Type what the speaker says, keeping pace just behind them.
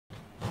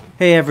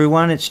Hey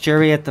everyone, it's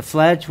Jerry at the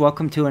Fledge.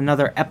 Welcome to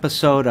another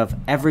episode of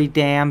Every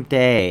Damn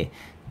Day.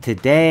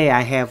 Today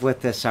I have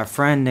with us our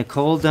friend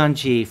Nicole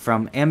Dungey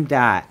from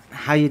MDOT.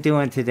 How you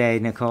doing today,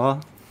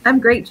 Nicole?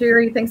 I'm great,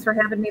 Jerry. Thanks for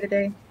having me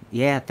today.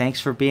 Yeah,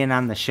 thanks for being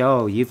on the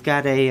show. You've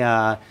got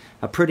a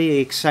pretty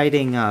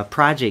exciting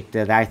project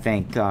that I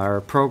think,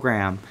 or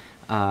program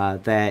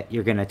that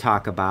you're going to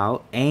talk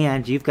about,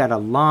 and you've got a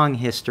long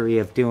history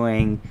of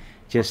doing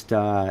just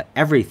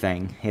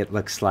everything. It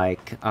looks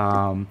like.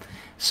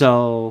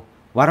 So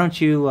why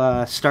don't you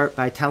start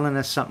by telling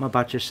us something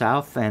about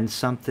yourself and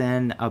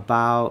something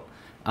about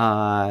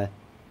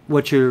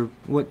what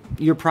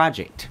your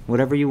project,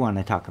 whatever you want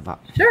to talk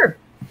about. Sure.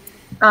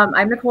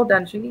 I'm Nicole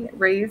Dungey,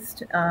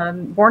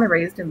 born and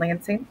raised in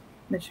Lansing,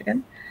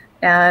 Michigan,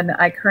 and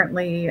I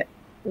currently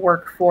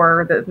work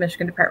for the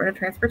Michigan Department of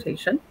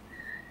Transportation.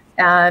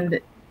 And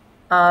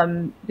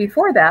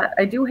before that,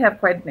 I do have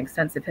quite an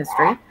extensive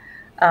history.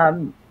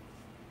 Um,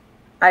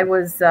 I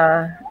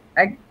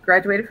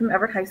graduated from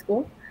Everett High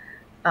School.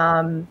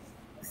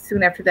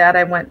 Soon after that,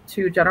 I went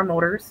to General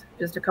Motors,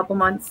 just a couple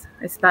months.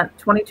 I spent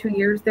 22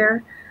 years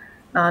there,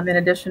 in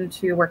addition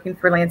to working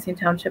for Lansing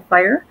Township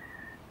Fire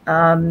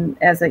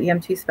as an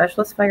EMT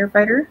specialist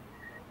firefighter,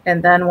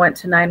 and then went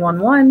to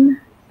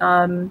 911,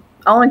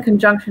 all in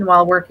conjunction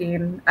while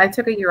working. I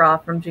took a year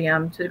off from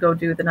GM to go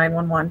do the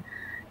 911,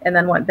 and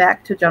then went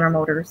back to General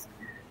Motors.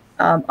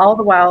 All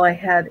the while, I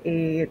had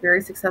a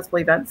very successful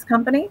events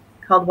company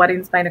called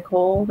Weddings by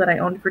Nicole that I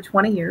owned for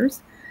 20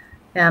 years.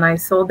 And I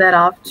sold that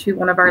off to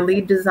one of our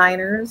lead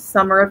designers,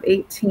 summer of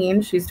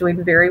 18. She's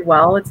doing very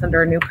well. It's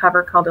under a new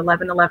cover called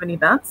 1111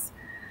 Events.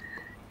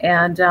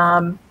 And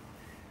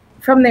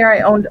from there, I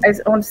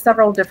owned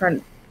several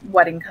different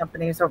wedding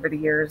companies over the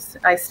years.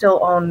 I still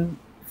own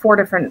 4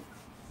 different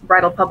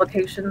bridal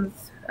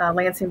publications,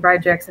 Lansing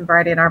Bride, Jackson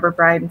Bride, Ann Arbor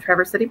Bride, and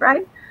Traverse City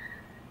Bride,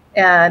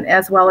 and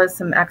as well as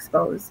some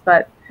expos.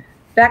 But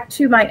back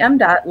to my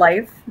MDOT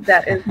life,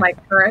 that is my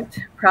current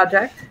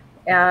project.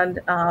 And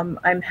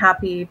I'm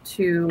happy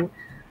to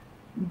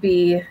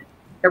be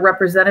a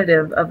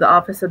representative of the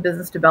Office of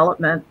Business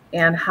Development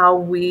and how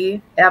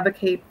we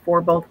advocate for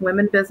both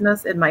women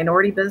business and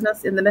minority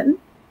business in the Mitten.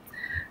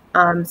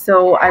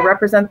 So I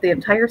represent the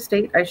entire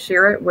state. I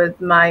share it with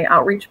my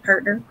outreach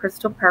partner,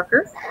 Crystal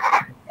Parker.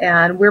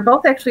 And we're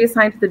both actually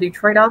assigned to the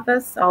Detroit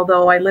office,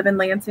 although I live in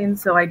Lansing,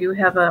 so I do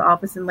have an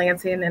office in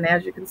Lansing. And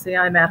as you can see,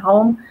 I'm at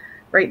home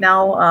right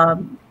now,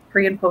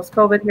 pre and post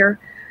COVID here,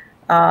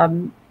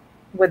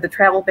 with the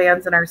travel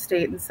bans in our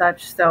state and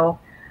such. So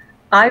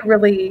I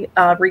really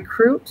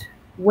recruit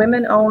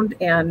women-owned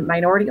and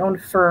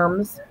minority-owned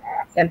firms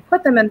and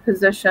put them in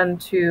position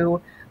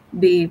to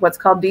be what's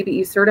called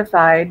DBE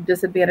certified,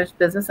 disadvantaged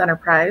business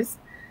enterprise,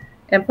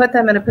 and put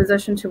them in a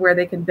position to where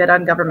they can bid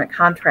on government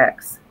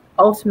contracts,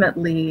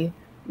 ultimately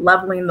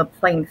leveling the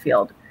playing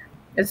field,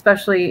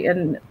 especially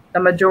in a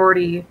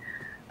majority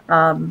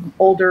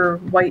older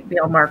white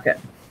male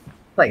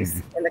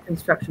marketplace in the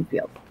construction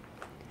field.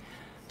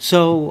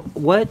 So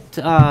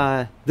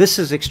this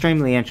is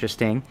extremely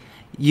interesting.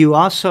 You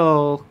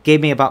also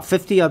gave me about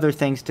 50 other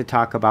things to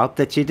talk about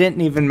that you didn't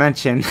even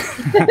mention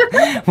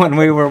when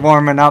we were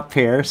warming up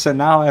here. So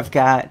now I've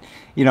got,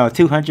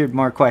 200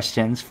 more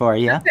questions for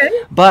you.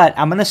 Okay. But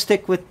I'm going to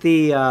stick with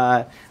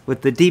the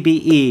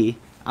DBE,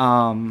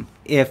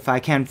 if I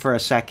can for a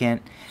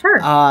second.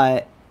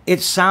 Sure.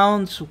 It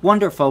sounds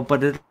wonderful,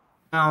 but it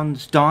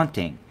sounds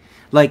daunting.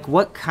 Like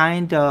what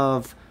kind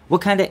of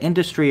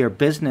industry or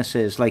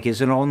businesses? Like, is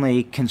it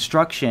only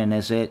construction?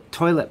 Is it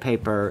toilet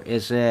paper?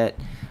 Is it?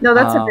 No,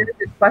 that's a very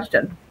good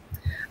question.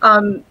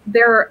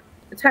 There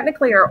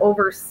technically are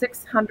over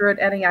 600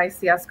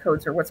 NAICS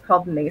codes, or what's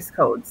called NACE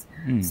codes.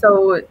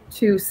 So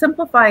to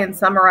simplify and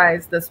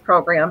summarize this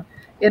program,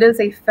 it is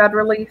a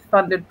federally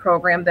funded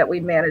program that we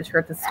manage here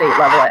at the state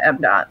level at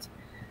MDOT.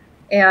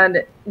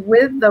 And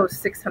with those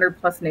 600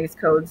 plus NACE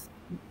codes,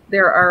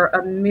 there are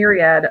a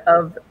myriad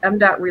of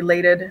MDOT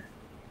related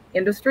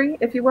industry,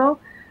 if you will,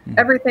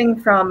 everything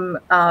from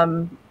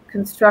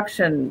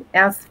construction,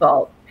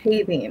 asphalt,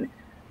 paving,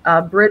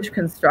 bridge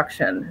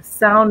construction,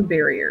 sound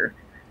barrier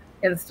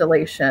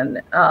installation,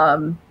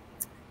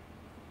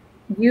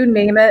 you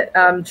name it,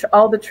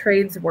 all the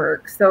trades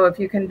work. So if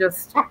you can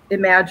just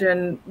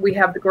imagine, we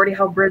have the Gordie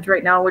Howe Bridge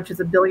right now, which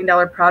is a $1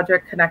 billion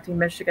project connecting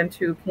Michigan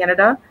to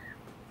Canada.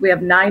 We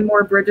have 9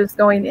 more bridges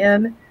going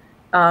in,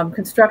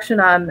 construction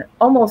on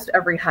almost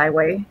every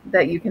highway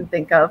that you can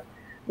think of.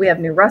 We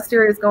have new rest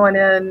areas going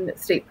in,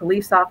 state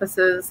police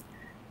offices.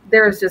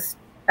 There's just,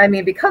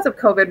 because of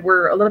COVID,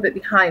 we're a little bit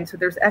behind. So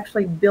there's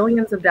actually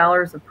billions of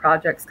dollars of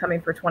projects coming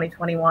for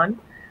 2021.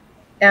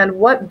 And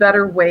what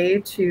better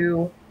way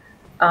to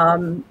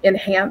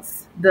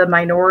enhance the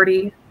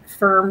minority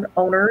firm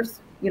owners,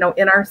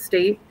 in our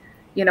state,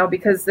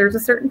 because there's a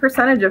certain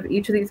percentage of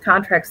each of these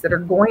contracts that are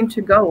going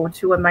to go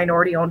to a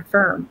minority owned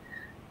firm.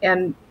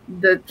 And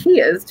the key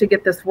is to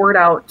get this word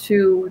out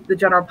to the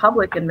general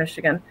public in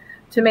Michigan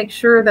to make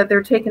sure that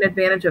they're taking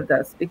advantage of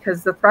this,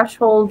 because the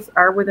thresholds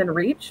are within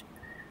reach.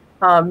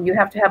 You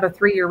have to have a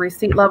 3-year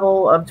receipt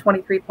level of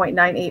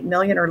 23.98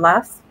 million or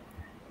less.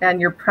 and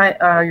your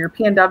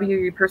P&W,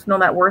 your personal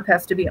net worth,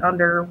 has to be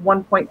under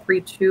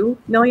 1.32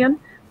 million,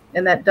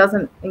 and that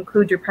doesn't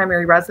include your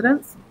primary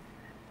residence.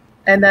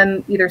 And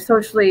then either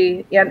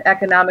socially and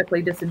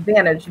economically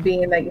disadvantaged,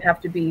 being that you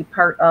have to be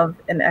part of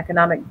an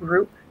economic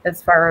group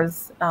as far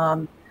as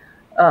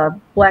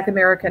Black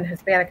American,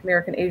 Hispanic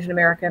American, Asian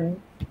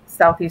American,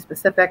 Southeast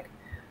Pacific,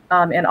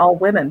 and all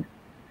women.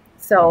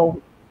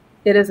 So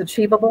it is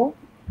achievable.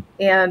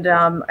 And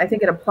I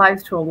think it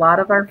applies to a lot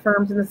of our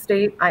firms in the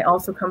state. I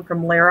also come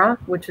from LARA,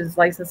 which is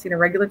Licensing and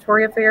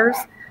Regulatory Affairs.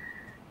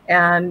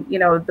 And, you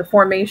know, the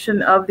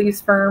formation of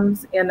these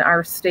firms in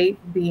our state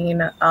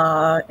being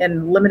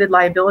in limited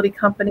liability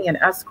company, an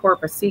S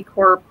Corp, a C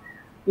Corp,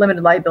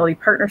 limited liability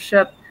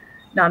partnership,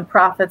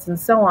 nonprofits, and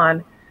so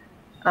on,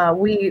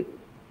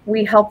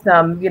 we help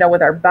them, you know,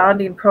 with our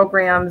bonding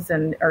programs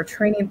and our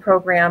training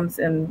programs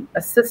and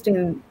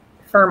assisting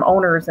firm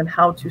owners in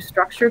how to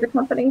structure the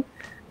company,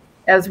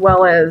 as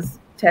well as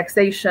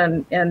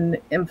taxation and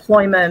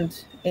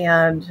employment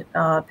and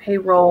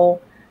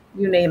payroll,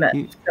 you name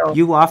it. So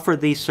You offer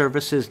these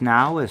services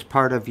now as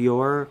part of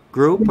your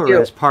group or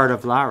as part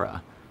of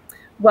Lara?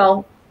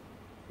 Well,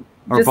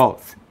 or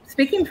both?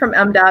 Speaking from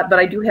MDOT, but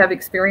I do have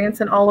experience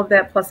in all of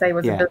that. Plus, I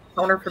was a business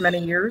owner for many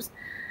years.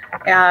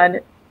 And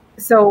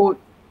so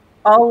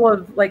all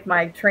of like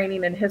my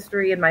training and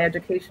history and my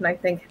education, I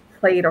think,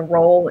 played a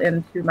role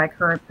into my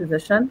current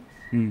position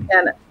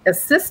and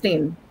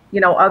assisting,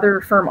 you know, other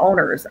firm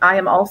owners. I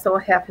am also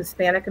half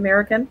Hispanic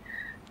American.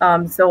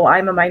 So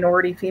I'm a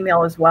minority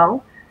female as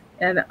well.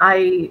 And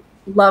I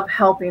love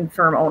helping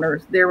firm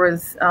owners. There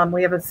was,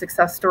 we have a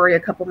success story a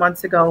couple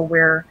months ago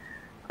where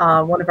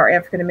one of our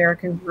African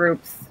American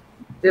groups,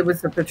 it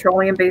was a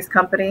petroleum-based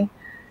company.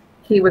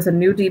 He was a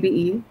new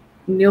DBE,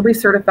 newly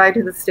certified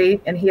to the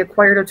state, and he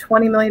acquired a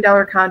 $20 million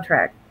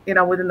contract, you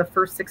know, within the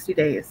first 60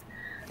 days.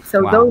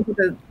 So those are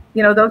the,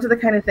 you know, those are the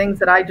kind of things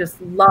that I just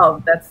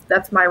love.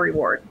 That's my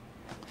reward.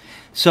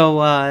 So,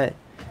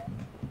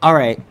 all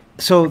right.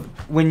 So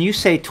when you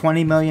say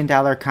 $20 million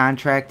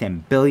contract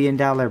and $1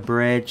 billion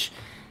bridge,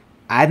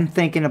 I'm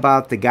thinking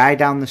about the guy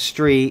down the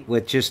street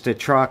with just a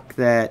truck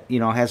that, you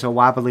know, has a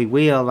wobbly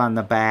wheel on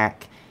the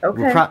back.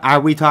 Okay. Are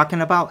we talking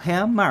about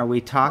him? Are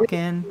we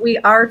talking? We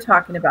are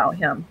talking about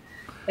him.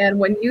 And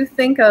when you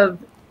think of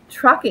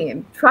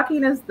trucking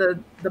is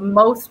the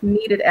most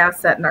needed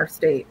asset in our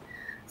state.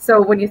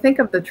 So when you think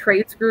of the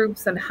trades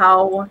groups and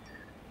how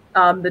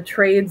the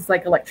trades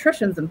like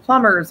electricians and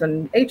plumbers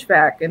and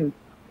HVAC and,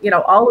 you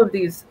know, all of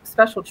these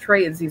special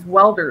trades, these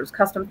welders,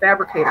 custom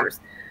fabricators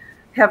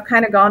have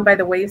kind of gone by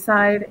the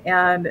wayside,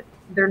 and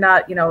they're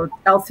not, you know,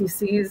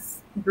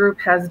 LCC's group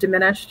has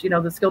diminished, you know,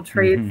 the skilled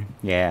trades.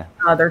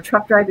 Their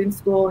truck driving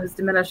school has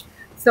diminished.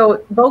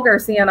 So Bo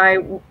Garcia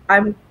and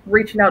I'm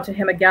reaching out to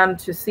him again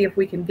to see if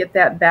we can get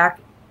that back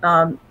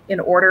in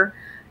order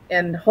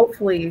and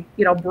hopefully,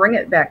 you know, bring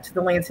it back to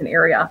the Lansing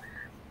area.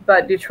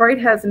 But Detroit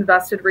has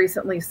invested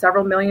recently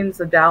several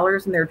millions of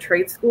dollars in their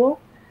trade school.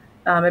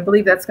 I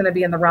believe that's going to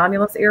be in the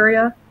Romulus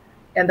area,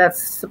 and that's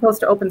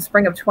supposed to open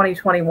spring of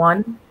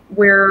 2021,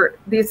 where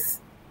these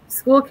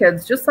school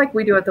kids, just like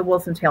we do at the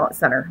Wilson Talent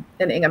Center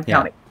in Ingham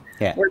County,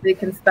 where they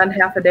can spend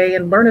half a day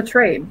and learn a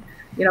trade.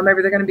 You know,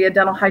 maybe they're going to be a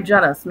dental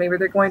hygienist, maybe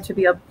they're going to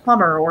be a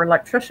plumber or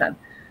electrician,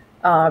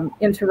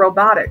 into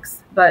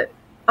robotics. But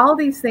all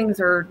these things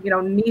are, you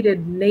know,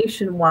 needed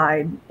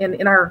nationwide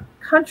in our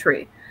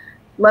country,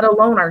 let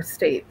alone our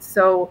state.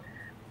 So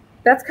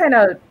that's kind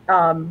of,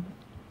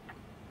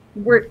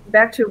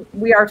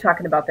 we are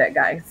talking about that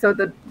guy. So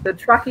the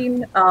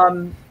trucking,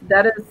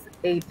 that is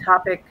a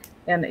topic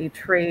and a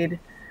trade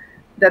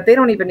that they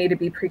don't even need to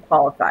be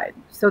pre-qualified.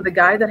 So the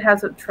guy that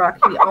has a truck,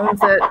 he owns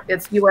it.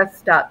 It's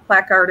US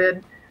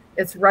placarded.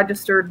 It's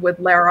registered with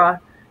LARA.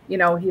 You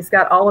know, he's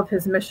got all of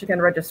his Michigan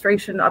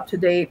registration up to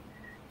date.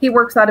 He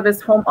works out of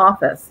his home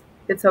office.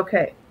 It's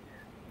okay.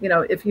 You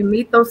know, if you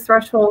meet those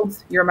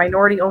thresholds, you're a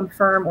minority-owned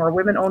firm or a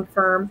women-owned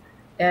firm,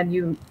 and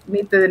you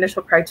meet the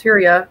initial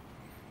criteria,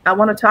 I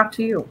want to talk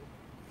to you.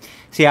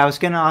 See, I was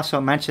going to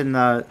also mention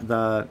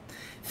the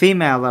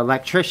female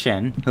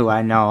electrician who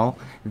I know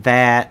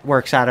that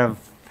works out of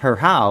her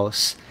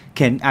house.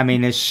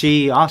 Is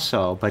she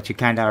also? But you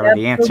kind of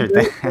already answered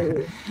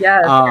that.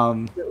 Yes,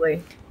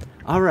 absolutely.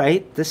 All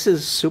right, this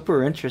is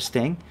super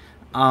interesting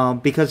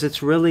because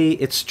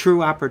it's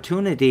true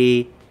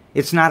opportunity.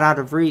 It's not out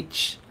of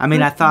reach. I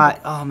mean, I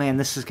thought, oh man,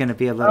 this is going to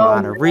be a little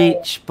out of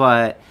reach,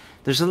 but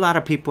there's a lot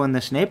of people in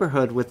this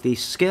neighborhood with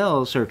these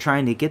skills or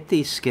trying to get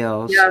these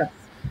skills. Yes.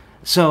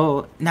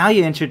 So now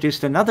you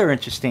introduced another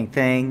interesting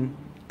thing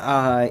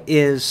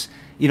is,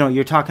 you know,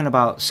 you're talking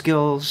about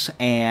skills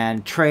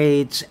and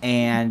trades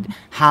and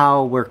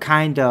how we're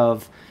kind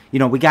of, you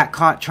know, we got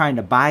caught trying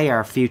to buy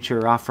our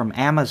future off from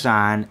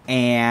Amazon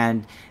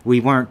and we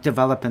weren't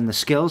developing the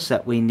skills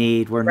that we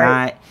need. We're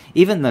not,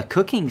 even the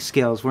cooking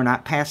skills, we're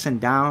not passing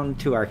down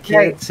to our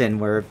kids and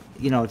we're,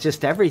 you know,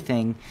 just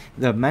everything,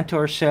 the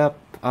mentorship.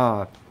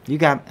 I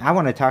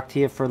want to talk to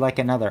you for like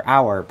another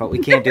hour, but we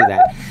can't do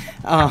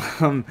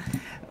that.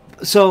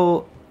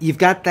 So you've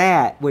got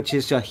that, which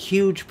is a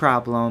huge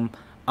problem.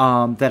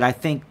 that I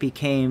think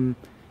became,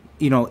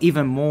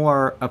 even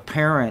more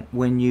apparent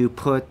when you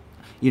put,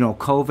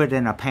 COVID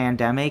and a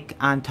pandemic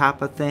on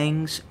top of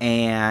things,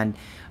 and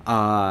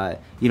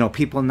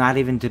people not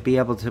even to be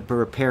able to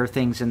repair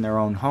things in their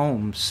own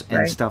homes and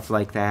Right. stuff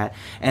like that.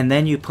 And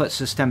then you put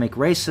systemic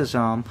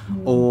racism,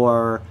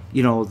 or,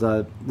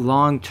 the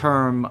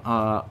long-term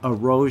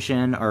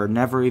erosion or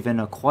never even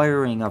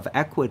acquiring of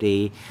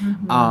equity.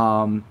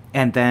 And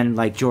then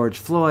like George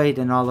Floyd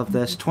and all of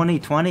this,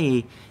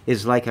 2020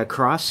 is like a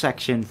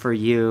cross-section for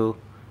you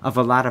of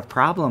a lot of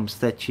problems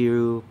that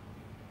you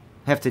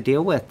have to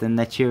deal with and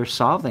that you're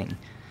solving.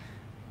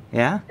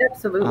 Yeah?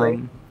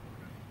 Absolutely.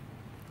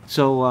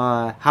 So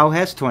how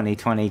has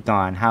 2020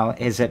 gone? How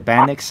has it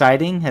been?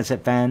 Exciting? Has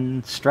it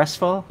been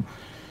stressful?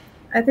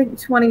 I think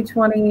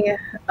 2020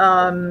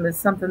 is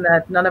something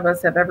that none of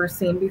us have ever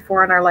seen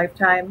before in our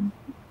lifetime.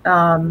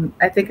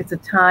 I think it's a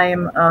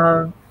time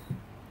of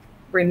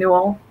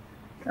renewal.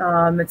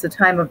 It's a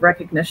time of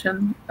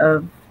recognition,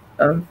 of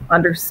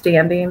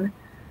understanding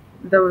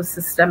those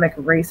systemic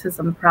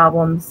racism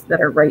problems that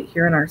are right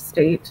here in our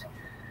state.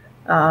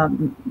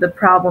 The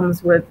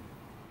problems with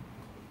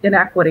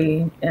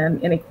inequity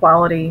and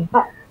inequality,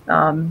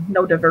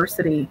 no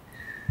diversity.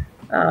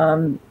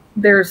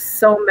 There's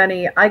so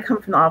many. I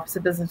come from the Office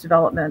of Business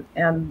Development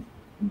and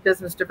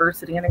Business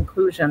Diversity and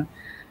Inclusion.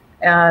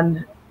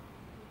 And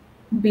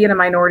being a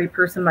minority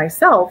person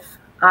myself,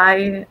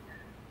 I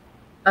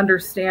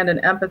understand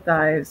and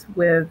empathize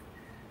with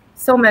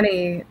so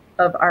many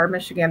of our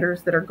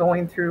Michiganders that are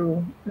going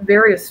through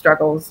various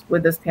struggles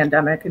with this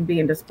pandemic and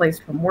being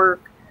displaced from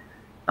work.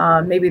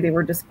 Maybe they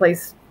were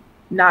displaced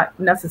not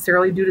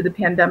necessarily due to the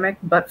pandemic,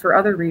 but for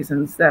other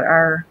reasons that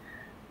are,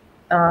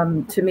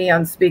 to me,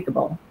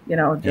 unspeakable.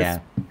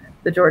 Just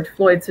the George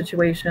Floyd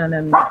situation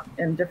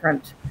and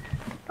different,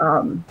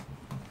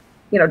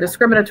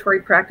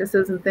 discriminatory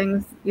practices and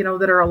things,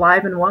 that are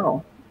alive and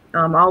well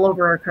all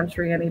over our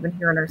country and even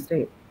here in our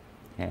state.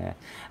 Yeah,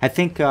 I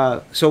think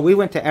so. We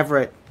went to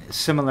Everett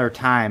similar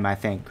time, I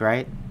think,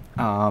 right?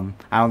 I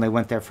only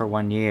went there for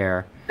 1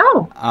 year.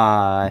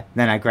 Oh.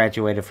 Then I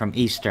graduated from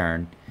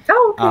Eastern.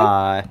 Oh,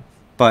 okay.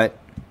 But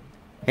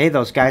hey,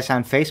 those guys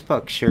on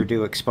Facebook sure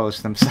do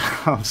expose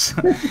themselves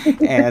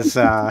as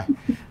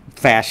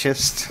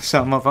fascists,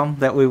 some of them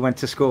that we went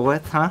to school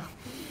with, huh?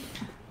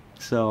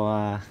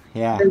 So,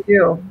 yeah. They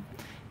do.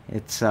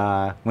 It's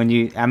when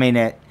you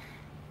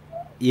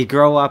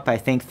grow up, I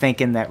think,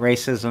 thinking that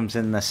racism's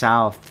in the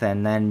South,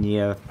 and then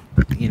you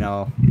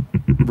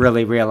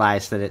really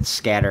realize that it's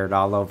scattered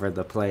all over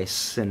the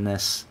place in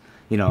this,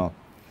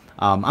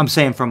 I'm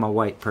saying from a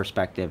white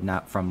perspective,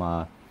 not from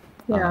a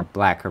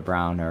black or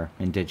brown or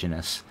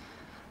indigenous.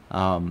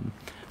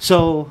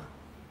 So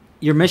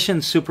your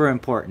mission's super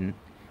important.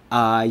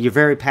 You're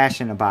very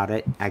passionate about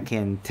it. I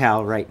can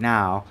tell right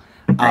now.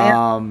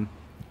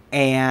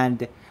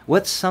 And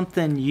what's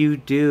something you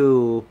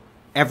do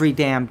every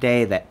damn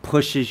day that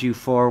pushes you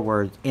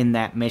forward in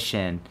that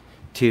mission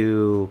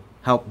to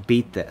help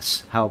beat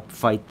this, help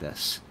fight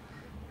this?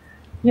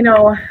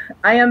 I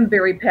am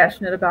very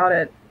passionate about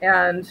it,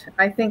 and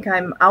I think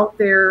I'm out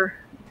there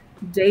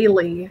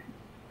daily,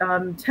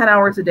 10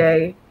 hours a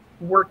day,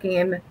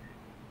 working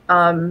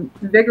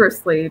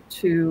vigorously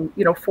to,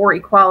 for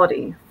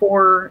equality,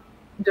 for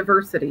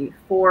diversity,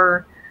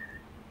 for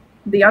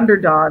the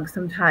underdog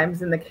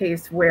sometimes in the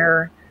case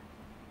where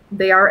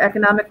they are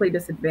economically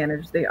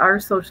disadvantaged, they are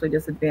socially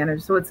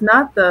disadvantaged. So it's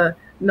not the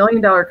 $1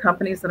 million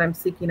companies that I'm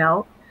seeking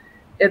out.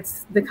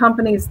 It's the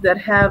companies that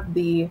have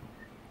the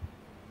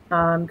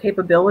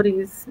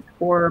capabilities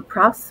or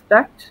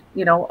prospect,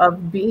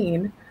 of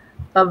being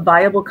a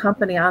viable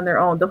company on their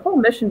own. The whole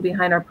mission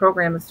behind our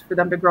program is for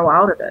them to grow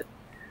out of it.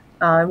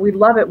 We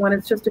love it when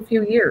it's just a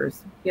few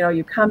years.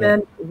 You come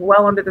in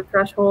well under the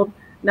threshold.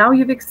 Now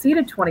you've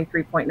exceeded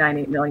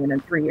 23.98 million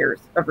in 3 years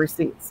of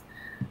receipts.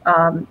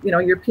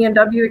 Your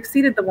P&W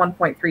exceeded the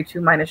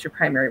 1.32 minus your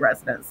primary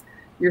residence.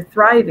 You're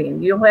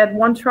thriving. You had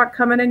one truck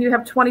coming in, you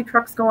have 20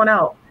 trucks going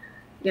out.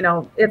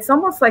 It's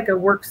almost like a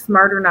work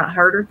smarter, not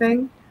harder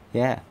thing.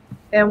 Yeah.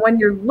 And when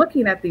you're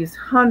looking at these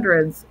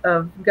hundreds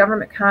of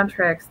government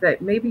contracts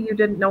that maybe you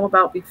didn't know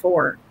about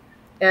before,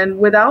 and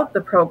without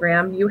the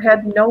program, you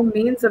had no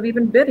means of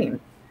even bidding.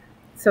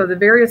 So the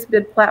various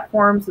bid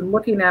platforms and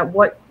looking at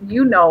what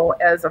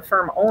as a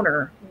firm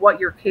owner, what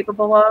you're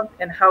capable of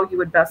and how you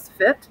would best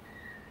fit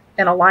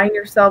and align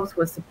yourselves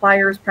with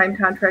suppliers, prime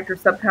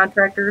contractors,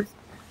 subcontractors,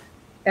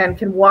 and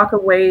can walk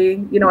away,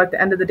 at the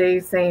end of the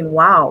day saying,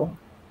 wow,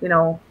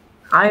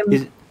 I'm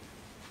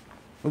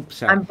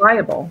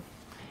viable.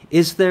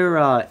 Is there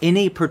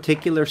any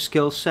particular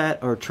skill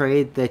set or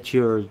trade that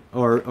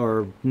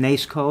or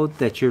NACE code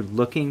that you're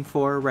looking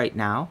for right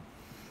now?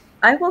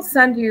 I will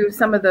send you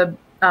some of the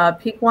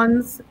peak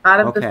ones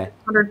out of the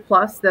 600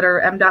 plus that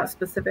are MDOT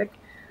specific.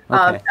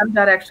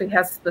 MDOT actually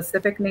has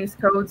specific NACE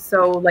codes.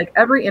 So like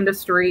every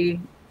industry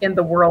in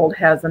the world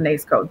has a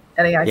NACE code,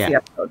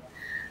 NAICS code.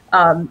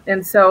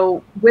 And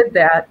so with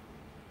that,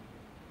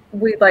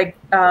 we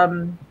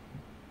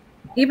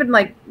even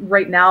like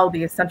right now,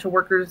 the essential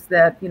workers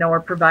that, are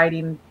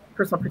providing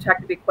personal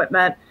protective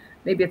equipment.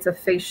 Maybe it's a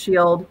face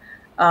shield,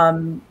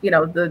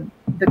 the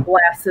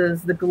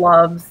glasses, the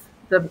gloves,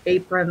 the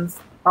aprons.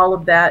 All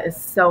of that is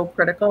so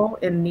critical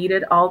and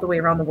needed all the way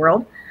around the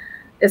world,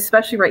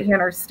 especially right here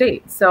in our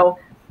state. So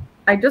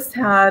I just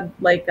had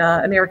like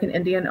an American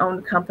Indian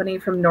owned company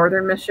from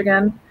northern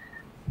Michigan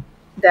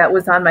that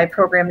was on my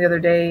program the other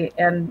day.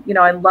 And,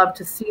 I love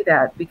to see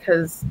that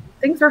because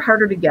things are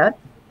harder to get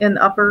in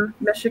upper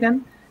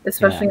Michigan,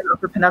 especially in the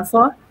Upper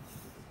Peninsula.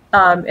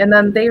 And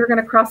then they are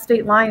going to cross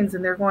state lines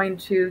and they're going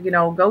to,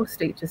 go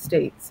state to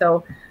state.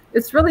 So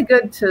it's really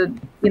good to,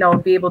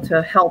 be able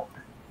to help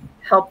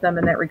them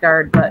in that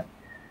regard. But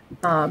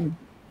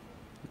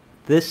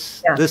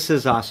this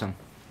is awesome.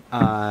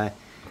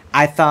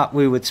 I thought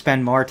we would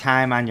spend more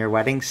time on your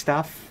wedding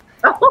stuff.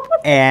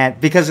 And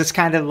because it's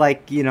kind of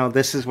like,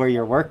 this is where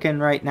you're working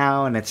right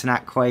now and it's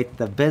not quite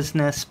the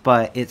business,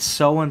 but it's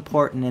so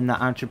important in the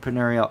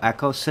entrepreneurial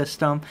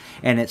ecosystem.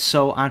 And it's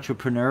so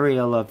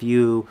entrepreneurial of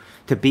you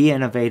to be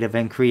innovative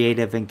and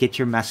creative and get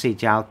your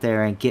message out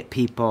there and get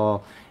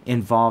people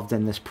involved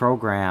in this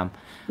program.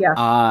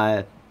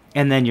 Yeah.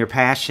 And then your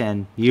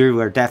passion, you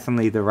are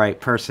definitely the right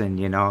person,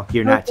 You're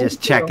not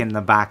just checking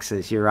the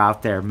boxes. You're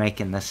out there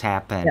making this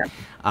happen. Yeah.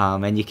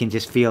 And you can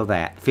just feel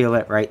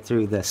it right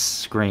through this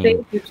screen.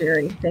 Thank you,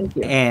 Jerry. Thank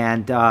you.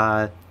 And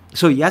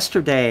so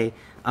yesterday,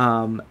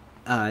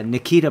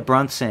 Nikita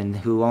Brunson,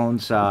 who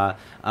owns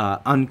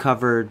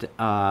Uncovered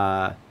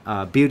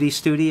Beauty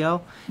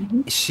Studio,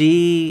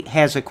 she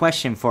has a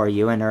question for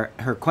you. And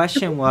her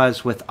question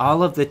was, with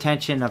all of the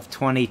tension of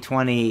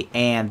 2020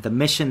 and the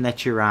mission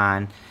that you're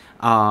on,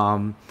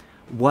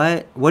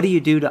 what do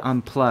you do to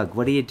unplug?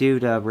 What do you do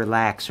to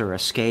relax or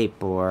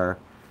escape, or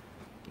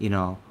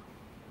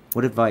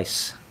what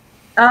advice?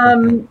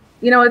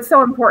 It's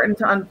so important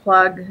to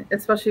unplug,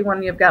 especially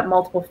when you've got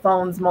multiple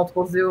phones,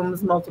 multiple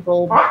Zooms,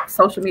 multiple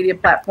social media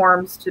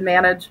platforms to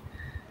manage.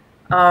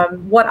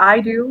 What I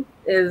do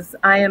is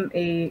I am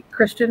a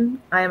Christian.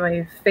 I am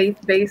a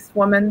faith-based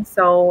woman.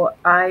 So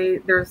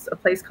there's a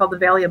place called the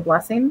Valley of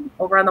Blessing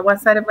over on the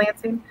west side of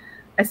Lansing.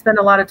 I spend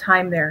a lot of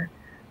time there.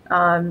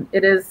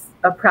 It is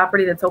a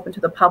property that's open to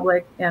the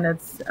public, and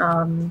it's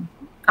on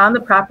the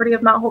property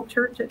of Mount Hope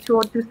Church at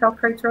 202 South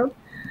Kreitz Road.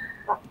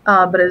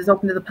 But it is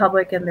open to the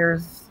public, and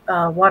there's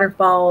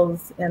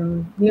waterfalls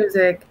and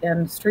music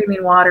and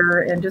streaming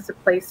water and just a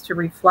place to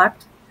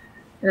reflect.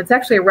 And it's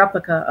actually a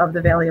replica of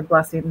the Valley of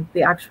Blessing,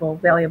 the actual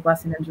Valley of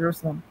Blessing in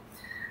Jerusalem.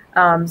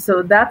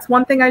 So that's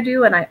one thing I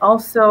do. And I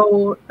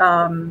also,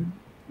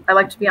 I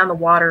like to be on the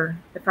water.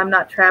 If I'm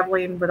not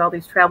traveling with all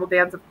these travel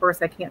bans, of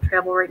course, I can't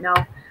travel right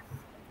now.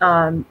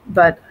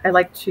 But I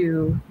like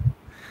to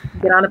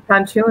get on a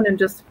pontoon and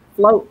just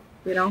float,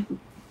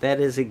 That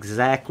is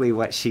exactly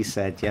what she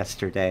said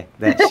yesterday,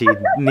 that she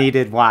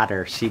needed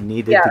water. She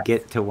needed to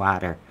get to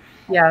water.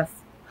 Yes.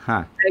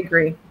 Huh. I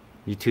agree.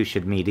 You two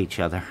should meet each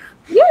other.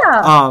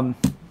 Yeah.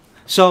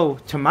 So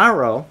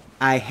tomorrow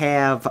I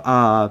have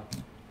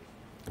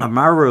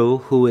Amaru,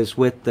 who is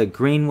with the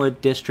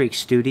Greenwood District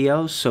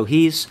Studios. So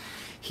he's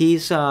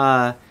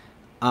going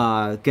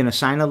to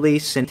sign a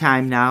lease in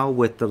time now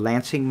with the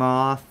Lansing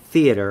Mall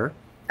Theater.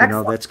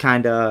 That's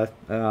kind of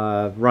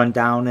run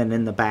down and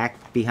in the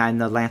back behind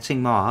the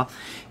Lansing Mall,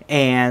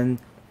 and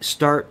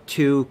start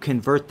to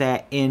convert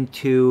that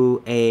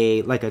into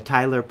a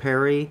Tyler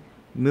Perry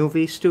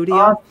movie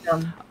studio.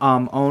 Awesome.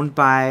 Owned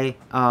by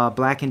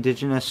Black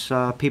Indigenous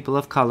people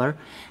of color,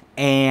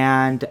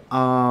 and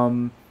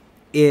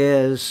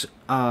is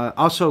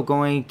also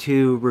going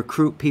to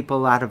recruit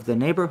people out of the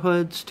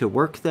neighborhoods to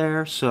work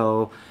there.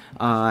 So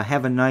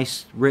have a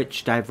nice,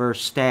 rich,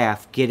 diverse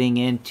staff getting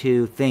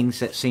into things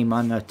that seem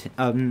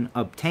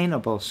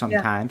unobtainable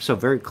sometimes. So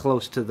very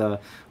close to the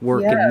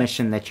work and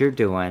mission that you're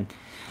doing.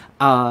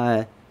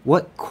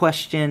 What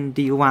question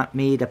do you want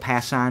me to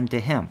pass on to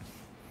him?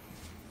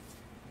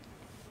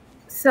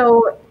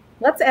 So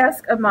let's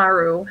ask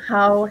Amaru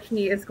how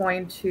he is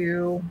going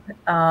to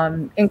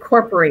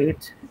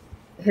incorporate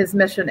his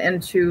mission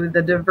into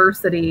the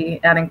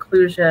diversity and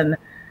inclusion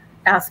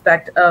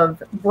aspect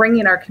of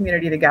bringing our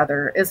community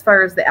together, as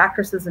far as the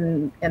actresses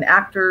and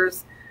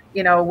actors,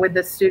 with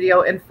the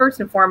studio. And first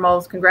and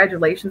foremost,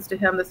 congratulations to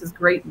him. This is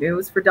great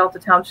news for Delta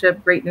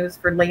Township, great news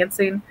for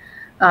Lansing,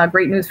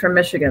 great news for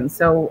Michigan.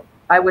 So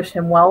I wish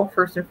him well,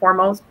 first and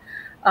foremost.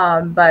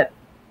 But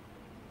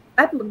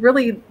I'd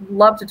really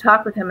love to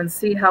talk with him and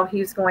see how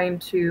he's going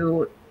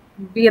to,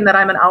 being that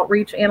I'm an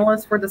outreach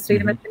analyst for the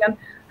state of Michigan,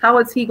 how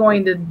is he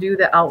going to do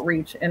the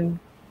outreach and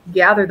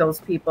gather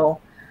those people,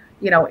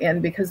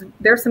 in, because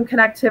there's some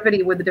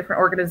connectivity with the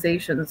different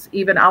organizations,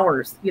 even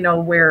ours,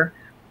 where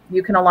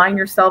you can align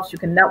yourselves, you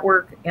can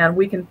network, and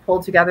we can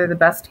pull together the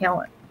best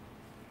talent.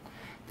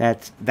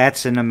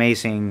 That's an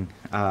amazing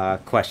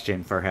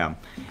question for him.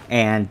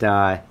 And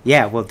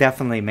we'll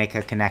definitely make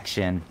a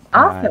connection.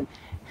 Awesome.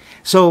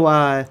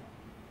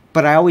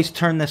 But I always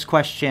turn this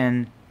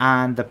question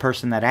on the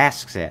person that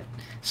asks it.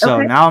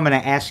 So now I'm going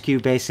to ask you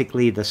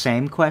basically the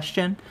same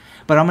question,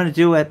 But I'm going to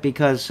do it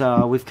because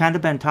we've kind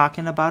of been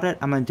talking about it.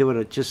 I'm going to do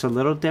it just a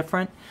little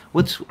different.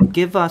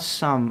 Give us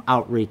some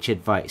outreach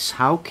advice.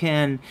 How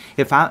can,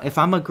 if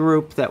I'm a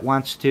group that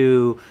wants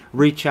to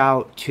reach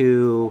out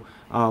to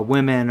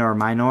women or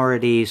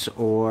minorities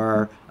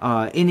or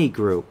any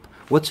group,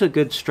 what's a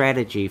good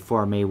strategy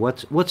for me?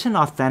 What's an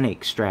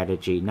authentic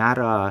strategy? Not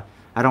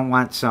I don't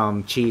want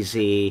some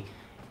cheesy,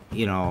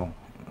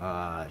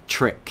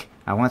 trick.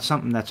 I want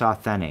something that's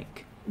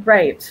authentic.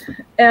 Right.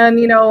 And,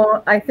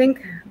 I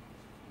think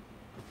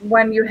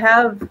when you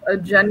have a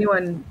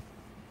genuine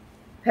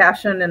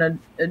passion and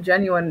a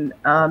genuine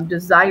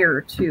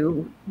desire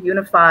to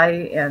unify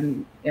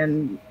and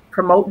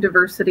promote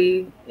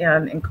diversity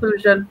and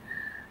inclusion,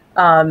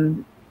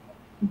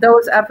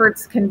 those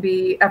efforts can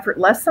be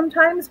effortless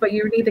sometimes, but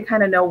you need to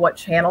kind of know what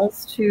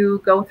channels to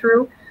go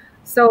through.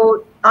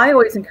 So I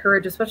always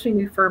encourage, especially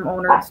new firm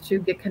owners, to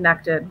get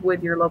connected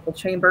with your local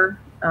chamber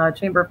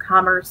of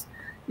commerce,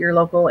 your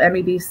local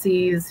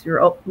MEDCs,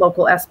 your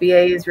local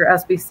SBAs, your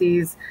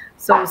SBCs.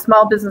 So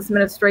Small Business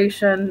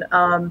Administration,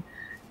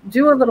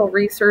 do a little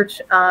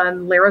research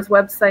on LARA's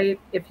website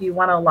if you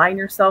want to align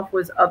yourself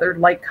with other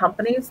like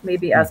companies,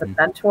 maybe as a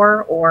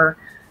mentor or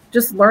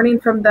just learning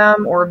from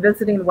them or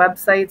visiting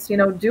websites.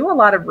 Do a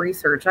lot of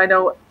research. I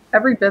know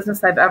every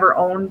business I've ever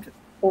owned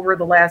over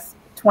the last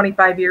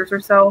 25 years or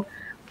so,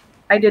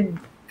 I did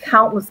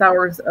countless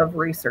hours of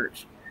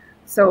research.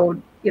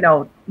 So,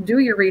 do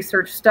your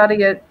research,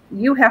 study it.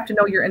 You have to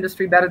know your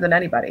industry better than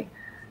anybody.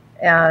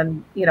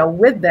 And,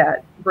 with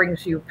that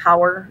brings you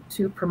power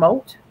to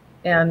promote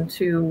and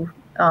to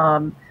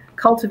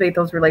cultivate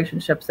those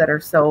relationships that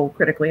are so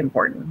critically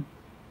important.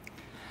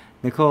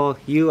 Nicole,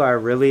 you are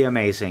really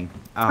amazing.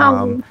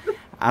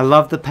 I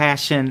love the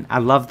passion. I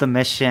love the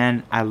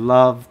mission. I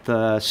love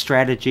the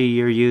strategy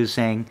you're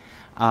using.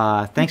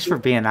 Thanks for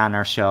being on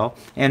our show.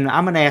 And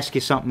I'm going to ask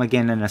you something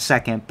again in a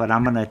second, but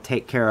I'm going to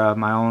take care of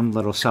my own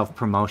little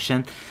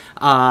self-promotion.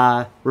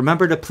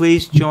 Remember to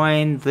please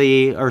join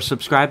or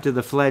subscribe to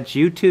the Fledge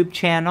YouTube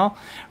channel.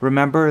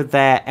 Remember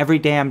that Every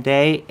Damn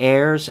Day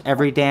airs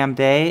every damn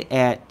day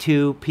at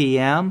 2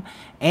 p.m.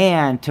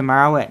 And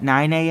tomorrow at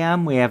 9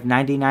 a.m. we have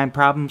 99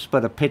 Problems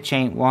But a Pitch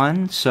Ain't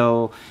One.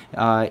 So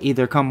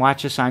either come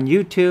watch us on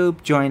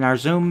YouTube, join our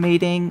Zoom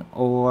meeting,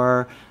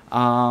 or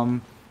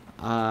follow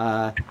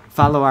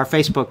our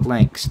Facebook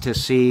links to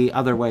see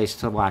other ways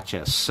to watch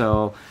us.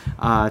 So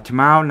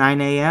tomorrow,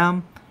 9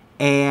 a.m.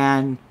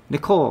 And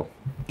Nicole,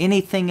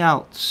 anything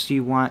else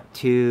you want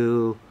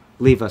to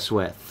leave us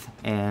with?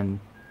 And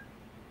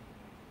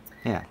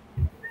yeah.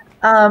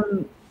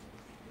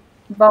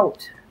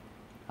 Vote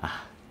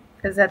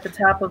is at the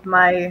top of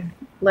my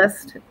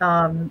list.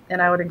 And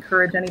I would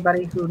encourage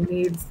anybody who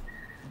needs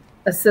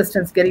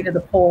assistance getting to the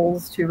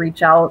polls to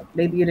reach out.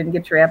 Maybe you didn't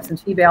get your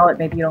absentee ballot.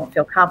 Maybe you don't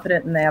feel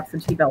confident in the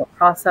absentee ballot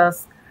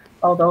process,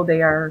 although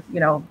they are,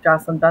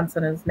 Jocelyn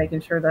Benson is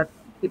making sure that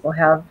people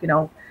have,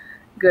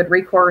 good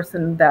recourse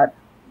and that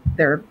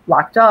they're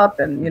locked up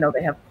and,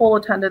 they have poll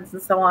attendance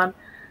and so on.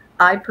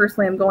 I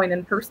personally am going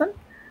in person.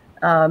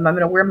 I'm going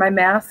to wear my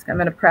mask. I'm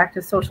going to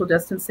practice social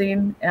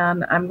distancing,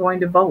 and I'm going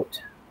to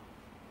vote.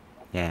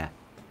 Yeah,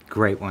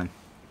 great one.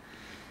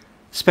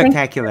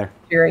 Spectacular.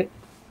 Thanks, Jerry.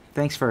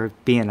 Thanks for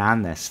being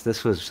on this.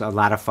 This was a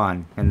lot of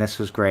fun, and this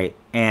was great.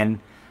 And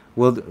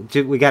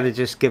we got to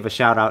just give a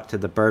shout out to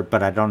the bird,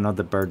 but I don't know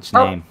the bird's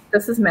name.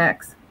 This is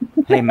Max.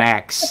 Hey,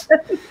 Max.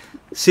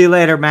 See you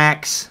later,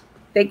 Max.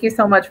 Thank you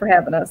so much for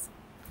having us.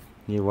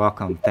 You're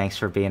welcome. Thanks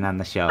for being on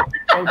the show.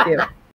 Thank you.